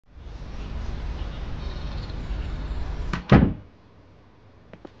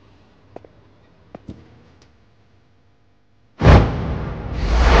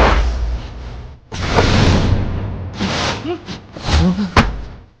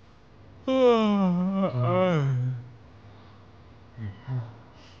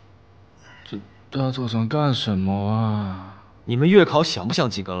要做成干什么啊？你们月考想不想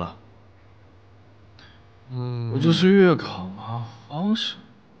及格了？我就是月考啊，方式。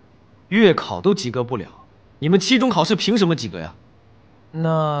月考都及格不了，你们期中考试凭什么及格呀？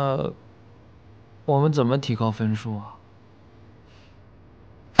那我们怎么提高分数啊？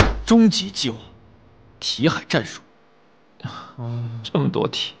终极计划，题海战术。这么多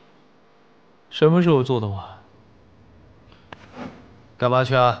题，什么时候做得完？干嘛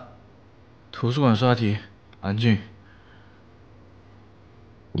去啊？图书馆刷题，安静。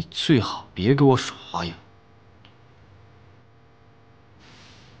你最好别给我耍花样。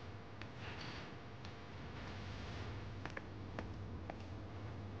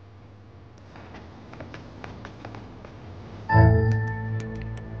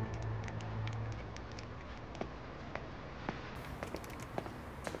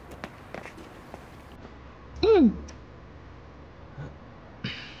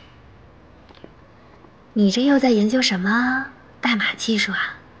你这又在研究什么代码技术啊？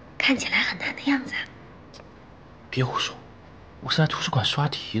看起来很难的样子。别胡说，我是在图书馆刷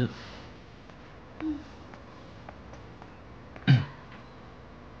题的。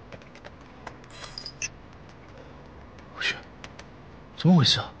我去，怎么回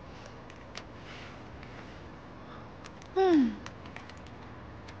事啊？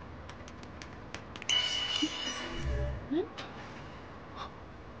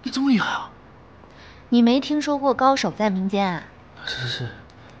你这么厉害啊！你没听说过高手在民间啊？是。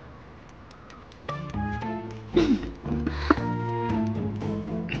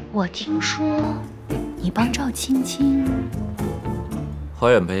我听说你帮赵青青。花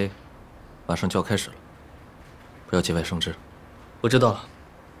园杯马上就要开始了，不要节外生枝。我知道了。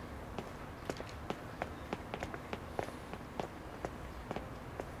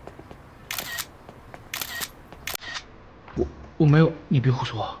我没有，你别胡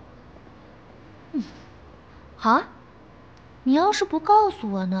说。好啊，你要是不告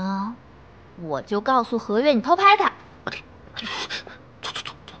诉我呢，我就告诉何月你偷拍他。走。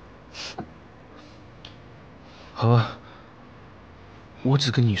好吧，我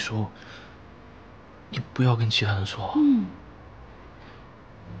只跟你说，你不要跟其他人说。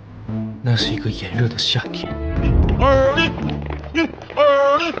那是一个炎热的夏天。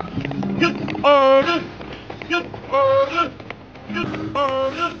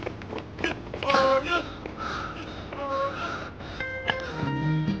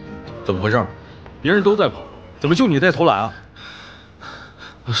怎么回事？别人都在跑，怎么就你在偷懒啊？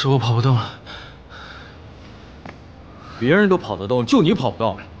老师，我跑不动了。别人都跑得动，就你跑不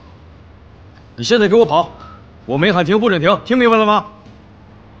动。你现在给我跑！我没喊停不准停，听明白了吗？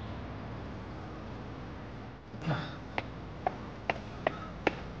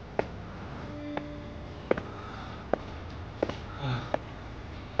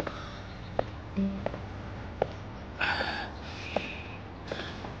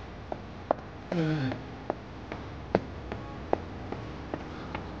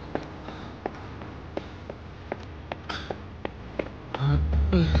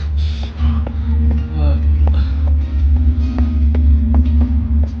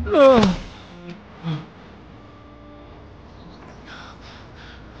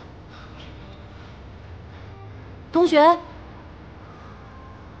同学，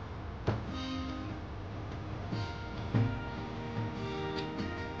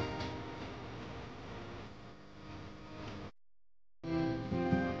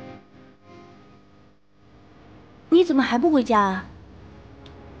你怎么还不回家啊？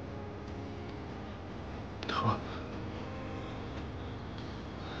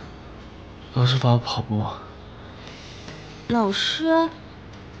老师罚我跑步。老师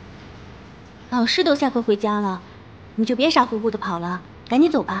都下课回家了，你就别傻乎乎的跑了，赶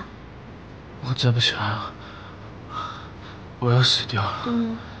紧走吧。我站不起来了，我要死掉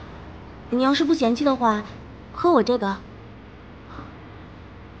了。你要是不嫌弃的话，喝我这个。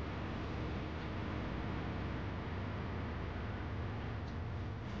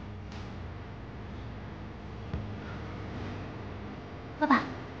喝吧。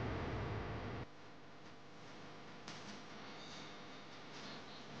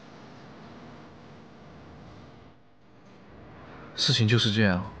事情就是这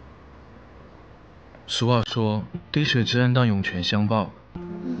样。俗话说，滴水之恩当涌泉相报。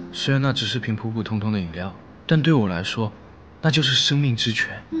虽然那只是瓶普普通通的饮料，但对我来说，那就是生命之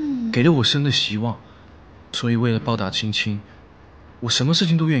泉，给了我生的希望。所以为了报答青青，我什么事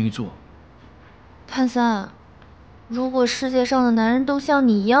情都愿意做。潘三，如果世界上的男人都像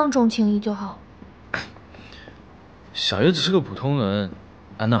你一样重情义就好。小叶只是个普通人，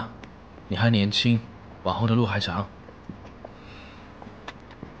安娜，你还年轻，往后的路还长。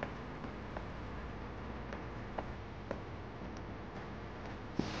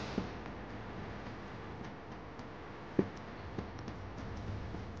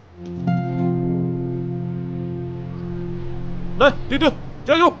来，丁丁，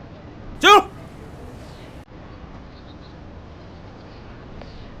加油，加油！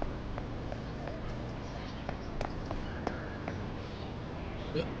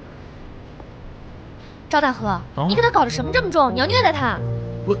赵大河，你给他搞得什么这么重？你要虐待他？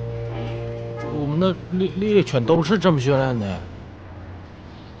我们的猎犬都是这么训练的。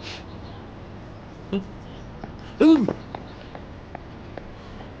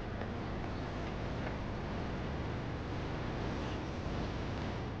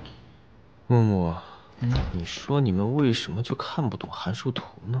木木，你说你们为什么就看不懂函数图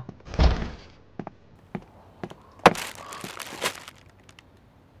呢？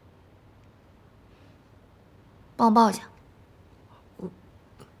帮我抱一下，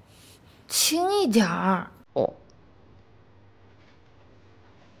轻一点儿。哦。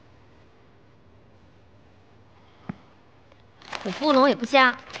我不聋也不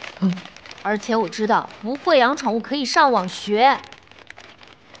瞎，而且我知道不会养宠物可以上网学。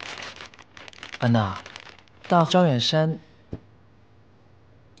安娜，大招远山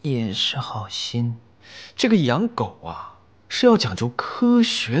也是好心。这个养狗啊，是要讲究科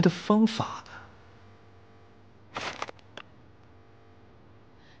学的方法的。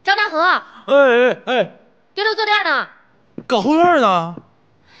张大河，哎，丢丢坐垫呢？搞后院呢？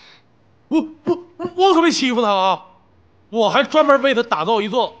我可没欺负他啊！我还专门为他打造一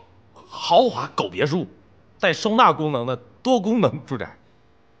座豪华狗别墅，带收纳功能的多功能住宅。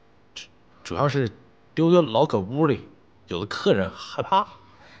主要是丢丢老搁屋里，有的客人害怕。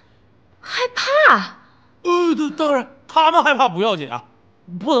害怕？当然，他们害怕不要紧啊，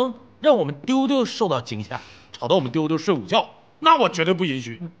不能让我们丢丢受到惊吓，吵到我们丢丢睡午觉，那我绝对不允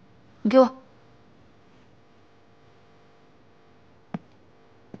许。你给我。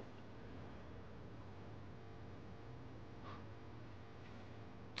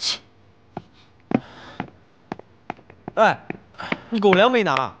哎，狗粮没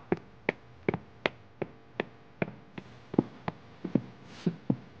拿。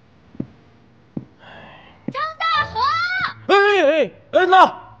张大河！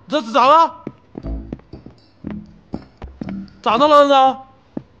那咋了？咋的了呢？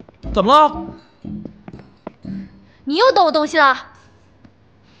怎么了？你又动我东西了？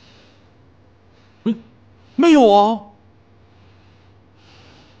没有啊。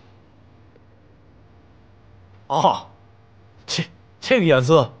哦，这个颜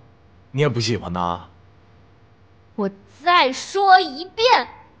色你也不喜欢呐？我再说一遍，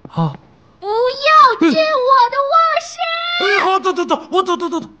啊！不要进我的卧室！好，走，我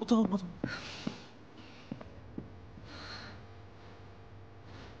走。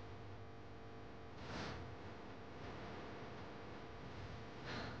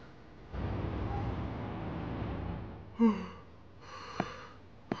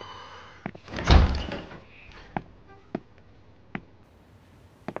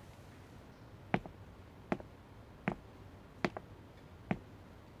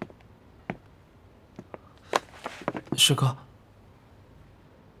师哥，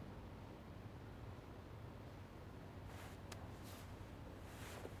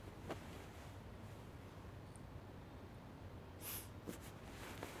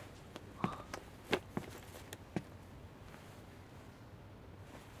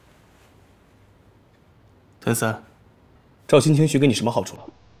谭三，赵青青许给你什么好处了？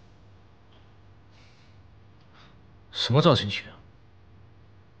什么赵青青啊？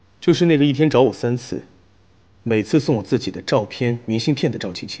就是那个一天找我3次，每次送我自己的照片、明信片的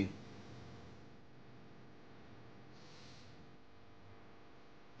赵青青。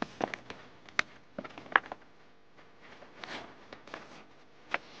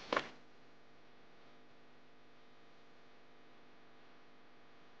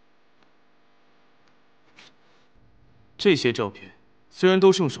这些照片虽然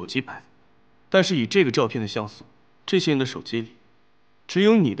都是用手机拍的，但是以这个照片的像素，这些人的手机里，只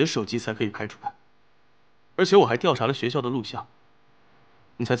有你的手机才可以拍出来。而且我还调查了学校的录像，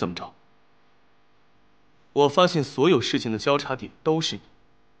你猜怎么着？我发现所有事情的交叉点都是你，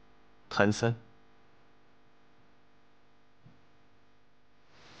谭三。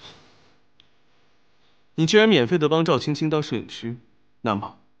你既然免费的帮赵青青当摄影师，那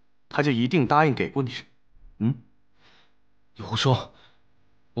么他就一定答应给过你。你胡说，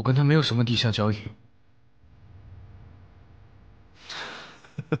我跟他没有什么地下交易。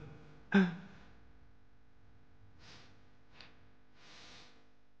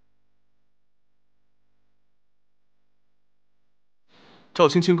赵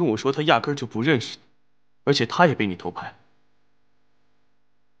青青跟我说，她压根就不认识你，而且她也被你偷拍。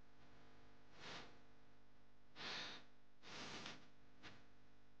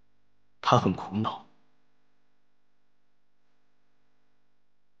她很苦恼。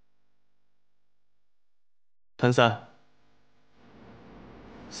谭三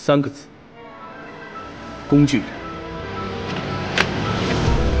，3个字：工具人。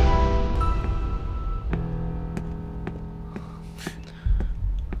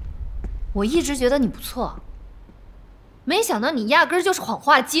我一直觉得你不错，没想到你压根儿就是谎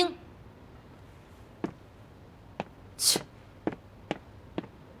话精。切！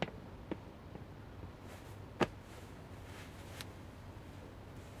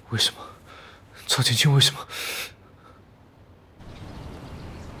为什么？曹青青为什么？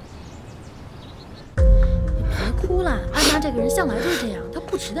你别哭了，安娜这个人向来就是这样，她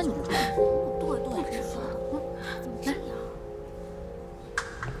不值得你们追。对，来。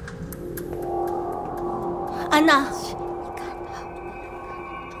安娜，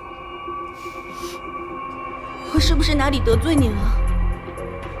我是不是哪里得罪你了？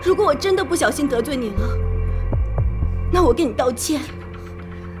如果我真的不小心得罪你了，那我跟你道歉。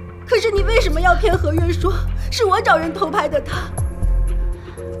可是你为什么要骗何月说是我找人偷拍的他？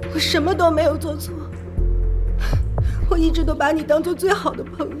我什么都没有做错，我一直都把你当做最好的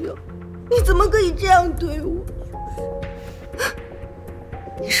朋友，你怎么可以这样对我？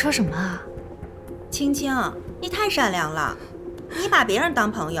你说什么啊？青青，你太善良了，你把别人当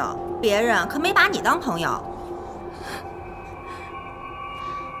朋友，别人可没把你当朋友。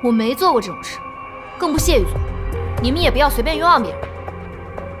我没做过这种事，更不屑于做。你们也不要随便冤枉别人。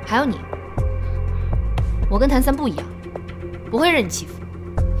还有你，我跟谭三不一样，不会任你欺负。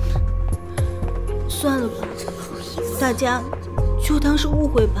算了吧，大家就当是误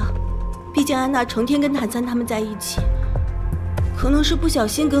会吧。毕竟安娜成天跟谭三他们在一起，可能是不小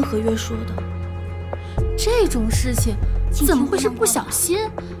心跟何月说的。这种事情怎么会是不小心？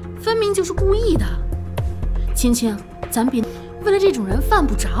分明就是故意的。青青，咱别为了这种人犯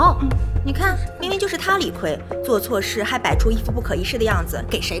不着。你看，明明就是他理亏，做错事还摆出一副不可一世的样子，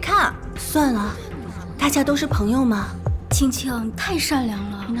给谁看？算了，大家都是朋友嘛。青青，你太善良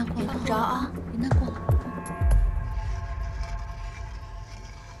了，别难过了，犯不着啊，别难过了。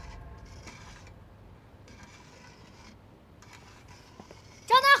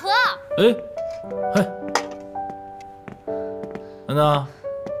张大河，哎，嘿，安娜，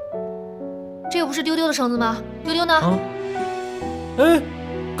这又不是丢丢的绳子吗？丢丢呢？啊，哎，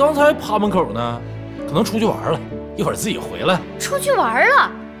刚才趴门口呢，可能出去玩了，一会儿自己回来。出去玩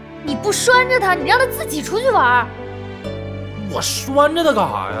了？你不拴着他，你让他自己出去玩？我拴着他干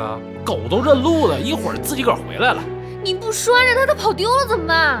啥呀？狗都认路了，一会儿自己个儿回来了。你不拴着他，他跑丢了怎么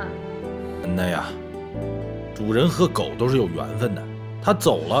办？安娜呀，主人和狗都是有缘分的，他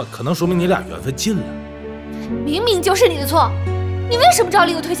走了，可能说明你俩缘分尽了。明明就是你的错，你为什么找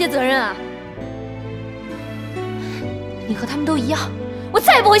理由推卸责任啊？你和他们都一样，我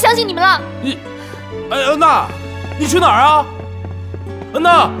再也不会相信你们了。你，哎，安娜，你去哪儿啊？安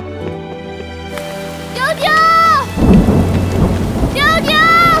娜，丢丢，丢丢，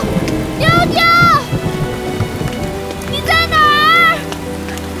丢丢，你在哪儿？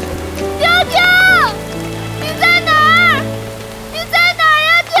丢丢，你在哪儿？你在哪儿呀，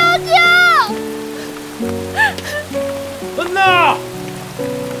丢丢？安娜，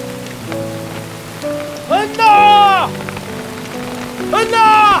安娜，安娜，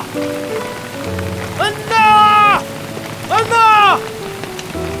安娜，安娜，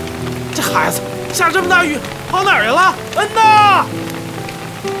这孩子下这么大雨跑哪儿去了？安娜，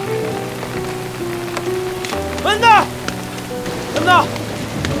安娜，安娜，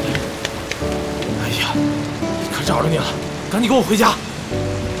哎呀，可找着你了，赶紧跟我回家。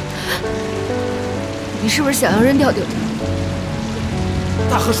你是不是想要扔掉丢丢？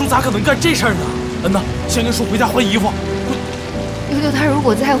大河叔咋可能干这事儿呢？安娜，先跟叔回家换衣服。丢丢他如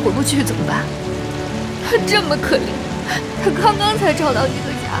果再回不去怎么办？他这么可怜，他刚刚才找到一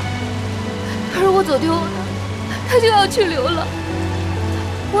个家，他如果走丢了，他就要去流浪，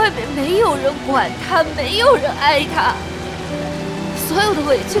外面没有人管他，没有人爱他，所有的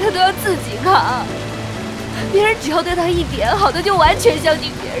委屈他都要自己扛。别人只要对他一点好，他就完全相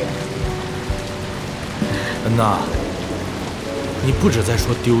信别人。安娜，你不止在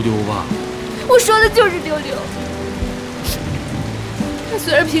说丢丢吧？我说的就是丢丢。他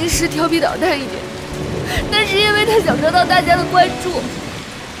虽然平时调皮捣蛋一点，但是因为他想得到大家的关注，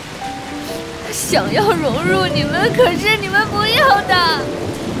他想要融入你们，可是你们不要的。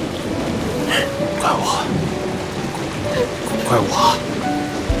怪我，怪我！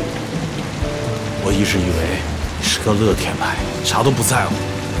我一直以为你是个乐天派，啥都不在乎，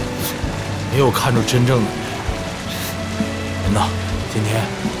没有看出真正的你。安娜，今天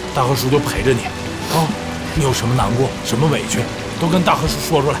大河叔就陪着你啊！你有什么难过、什么委屈，都跟大河叔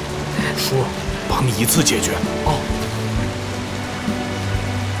说出来，叔帮你一次解决啊！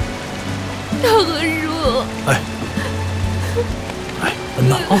大河叔，恩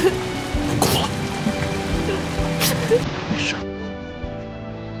娜啊，别哭了，没事。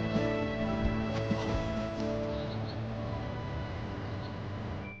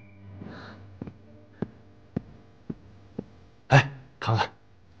哎，看看，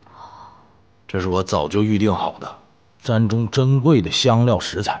这是我早就预定好的3种珍贵的香料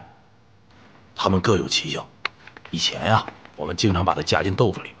食材，它们各有其性。以前呀，我们经常把它加进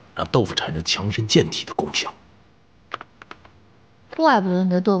豆腐里，让豆腐产生强身健体的功效。怪不得你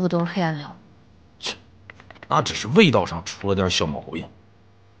的豆腐都是黑暗料。切，那只是味道上出了点小毛病，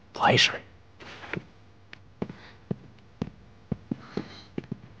不碍事儿。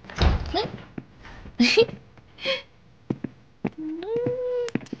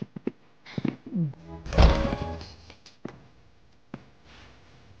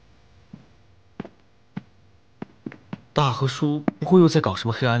大和叔不会又在搞什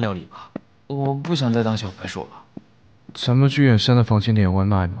么黑暗料理吧？我不想再当小白鼠了。咱们去远山的房间点外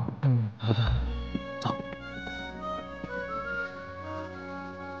卖吗？好的。走。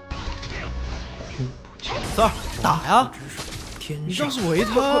三儿，打呀！你倒是围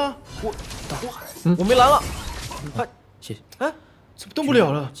他！我没拦了。快，谢谢。哎，怎么动不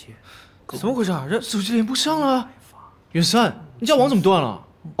了了？怎么回事啊？人手机连不上了。远山，你家网怎么断了？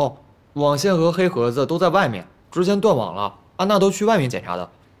哦，网线和黑盒子都在外面，之前断网了，安娜都去外面检查的。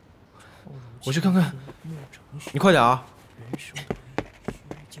我去看看。你快点啊！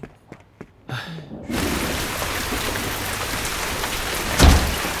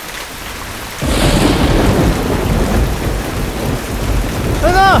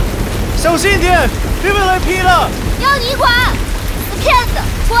安娜，小心一点，别被雷劈了！要你管！死骗子，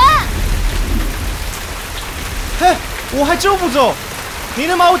滚！嘿，我还救不走，你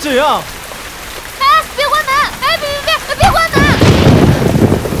能把我怎样？哎，别关门！哎，别关门！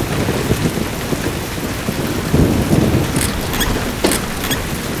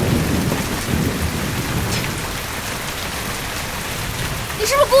你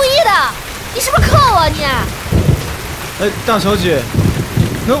是不是故意的？你是不是克我你？哎，大小姐，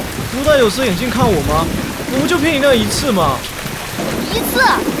能不戴有色眼镜看我吗？我不就骗你那一次吗？一次？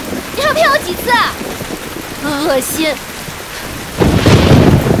你还骗我几次？恶心！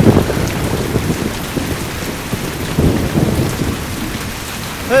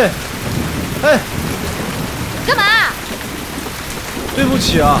哎，干嘛？对不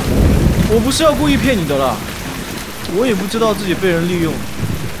起啊，我不是要故意骗你的啦，我也不知道自己被人利用，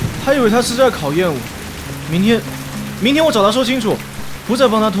还以为他是在考验我。明天我找他说清楚，不再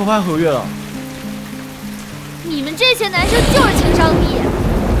帮他偷拍合约了。你们这些男生就是情商低。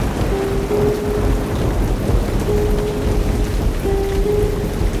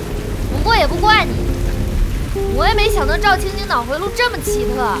不过也不怪你，我也没想到赵青青脑回路这么奇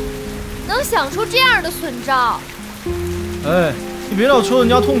特，能想出这样的损招。哎，你别老戳人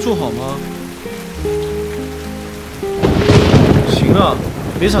家痛处好吗？行了，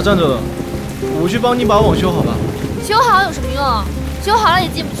别傻站着了，我去帮你把网修好吧。修好有什么用？修好了也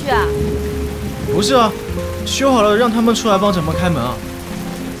进不去啊。不是啊，修好了让他们出来帮咱们开门啊。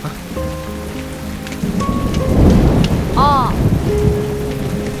哦，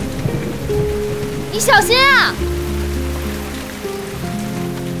你小心啊！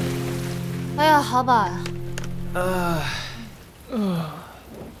哎呀，好饱呀！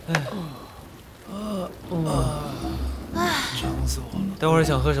撑死我了！待会儿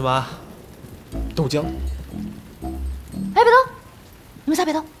想喝什么？豆浆。哎，别动！你们仨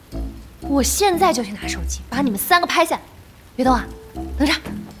别动，我现在就去拿手机，把你们3个拍下来。别动啊，等着。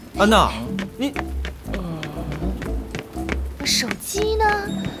安娜，你我手机呢？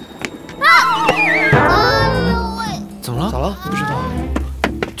啊！哎呦喂！怎么了？咋了？不知道，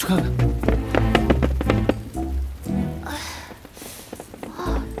去看看。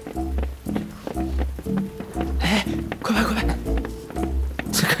哎，快拍快拍！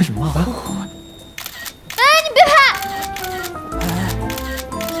在干什么啊？哎，你别拍！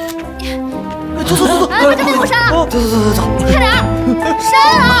走！哎，把这给我删了！走！快点儿，删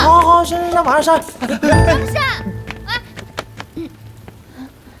了！好，删，马上删。还不删？哎，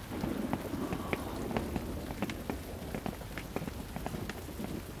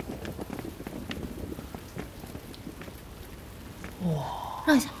哇，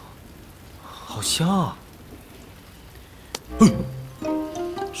让一下。好香啊！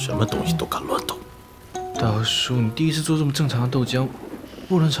什么东西都敢乱动。大和叔，你第一次做这么正常的豆浆，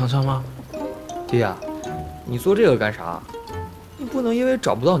不能尝尝吗？爹呀，你做这个干啥？你不能因为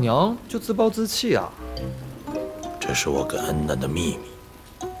找不到娘就自暴自弃啊！这是我跟恩娜的秘密，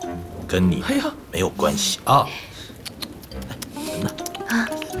跟你没有关系啊。恩娜，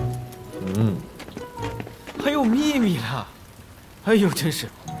还有秘密呢。哎呦，真是！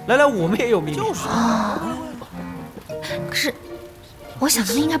来，我们也有秘密。就是。可是，我想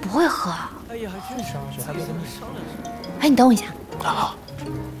他们应该不会喝。哎呀，还真是，还没跟你商量。哎，你等我一下。好。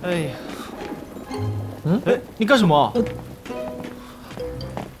哎呀。哎，你干什么？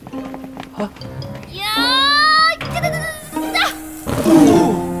啊！呀！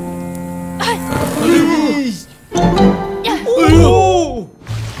哎呦！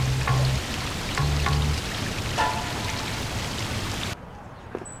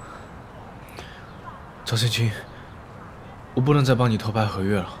赵千青，我不能再帮你偷拍合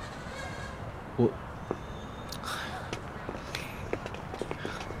约了。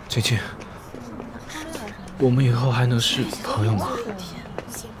青青，我们以后还能是朋友吗？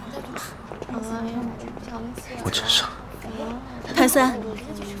我真傻。谭三，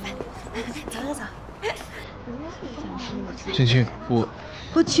青青，我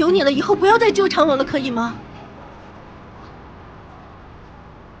求你了，以后不要再纠缠我了，可以吗？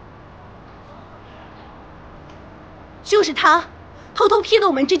就是他，偷偷披了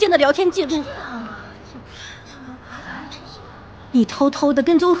我们之间的聊天记录。你偷偷的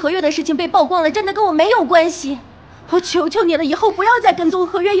跟踪合约的事情被曝光了，真的跟我没有关系。我求求你了，以后不要再跟踪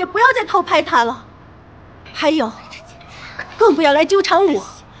合约，也不要再偷拍他了。还有，更不要来纠缠我。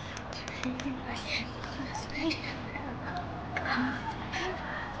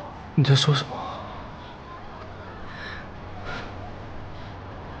你在说什么？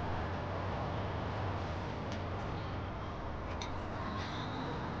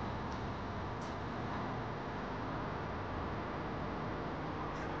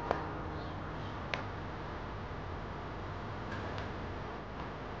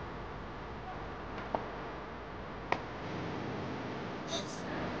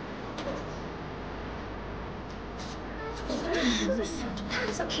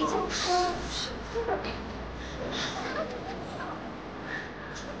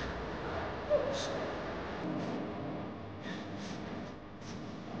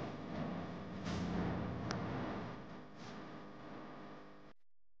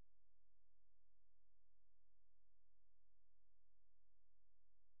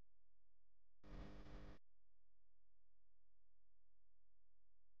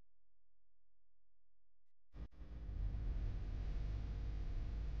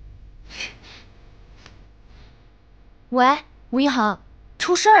喂，吴一航，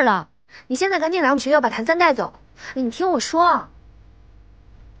出事儿了！你现在赶紧来我们学校把谭三带走。你听我说。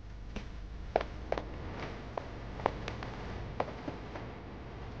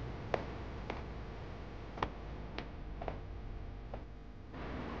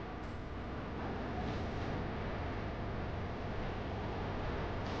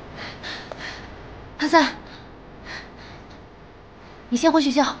谭三，你先回学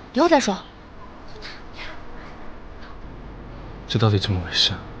校，以后再说。这到底怎么回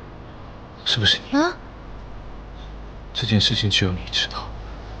事？是不是你？啊？这件事情只有你知道，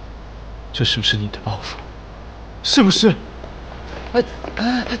这是不是你的报复？是不是？哎，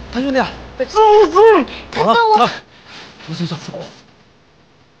谭兄弟，走！走了，走。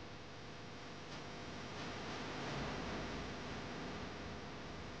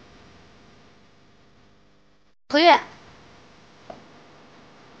何月，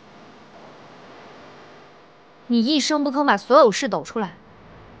你一声不吭把所有事抖出来，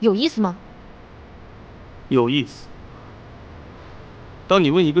有意思吗？有意思。当你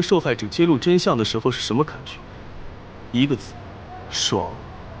问一个受害者揭露真相的时候是什么感觉？一个字，爽。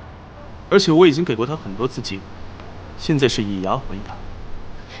而且我已经给过他很多次机会，现在是以牙还牙。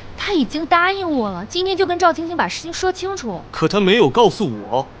他已经答应我了，今天就跟赵青青把事情说清楚。可他没有告诉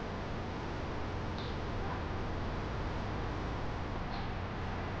我。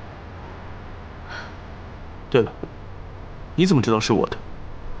对了，你怎么知道是我的？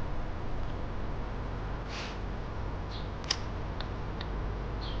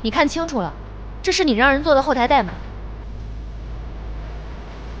你看清楚了，这是你让人做的后台代码。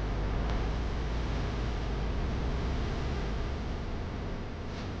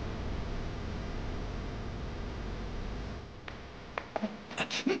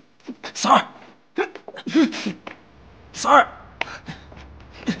三儿，三儿，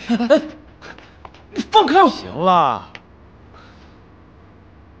放开我！行了，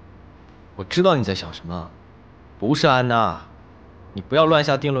我知道你在想什么，不是安娜，你不要乱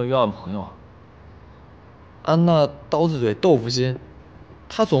下定论冤枉朋友。安娜刀子嘴豆腐心，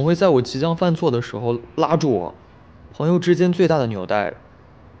她总会在我即将犯错的时候拉住我。朋友之间最大的纽带，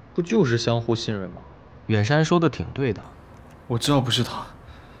不就是相互信任吗？远山说的挺对的，我知道不是他，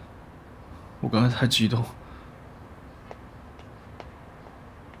我刚才太激动。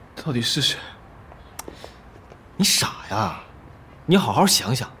到底是谁？你傻呀？你好好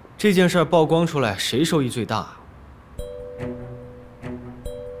想想，这件事曝光出来，谁受益最大？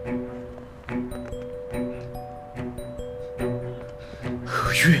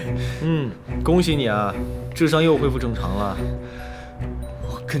何月，恭喜你啊，智商又恢复正常了。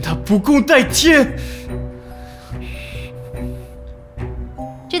我跟他不共戴天。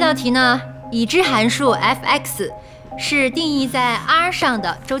这道题呢，已知函数 f(x) 是定义在 R 上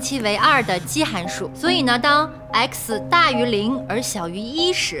的周期为2的奇函数，所以呢，当 x 大于0而小于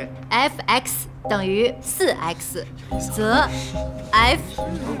1时 ，f(x) 等于4x， 则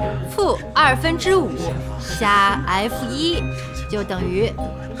f(2/5) 加 f1就等于，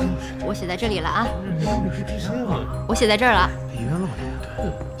我写在这里了啊，我写在这儿了。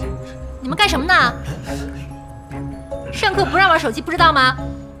你们干什么呢？上课不让玩手机，不知道吗？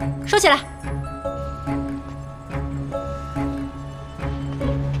收起来。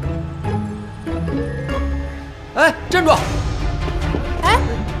哎，站住！哎，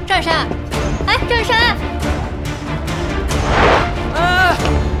张远山！哎，张远山！哎，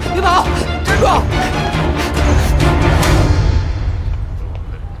别跑！站住！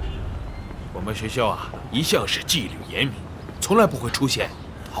我们学校啊，一向是纪律严明，从来不会出现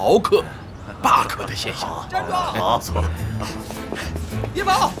逃课、罢课的现象。站住！好，错了。别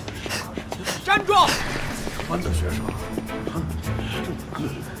跑！站住！班的学生。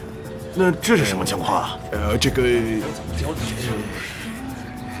那这是什么情况啊？这个。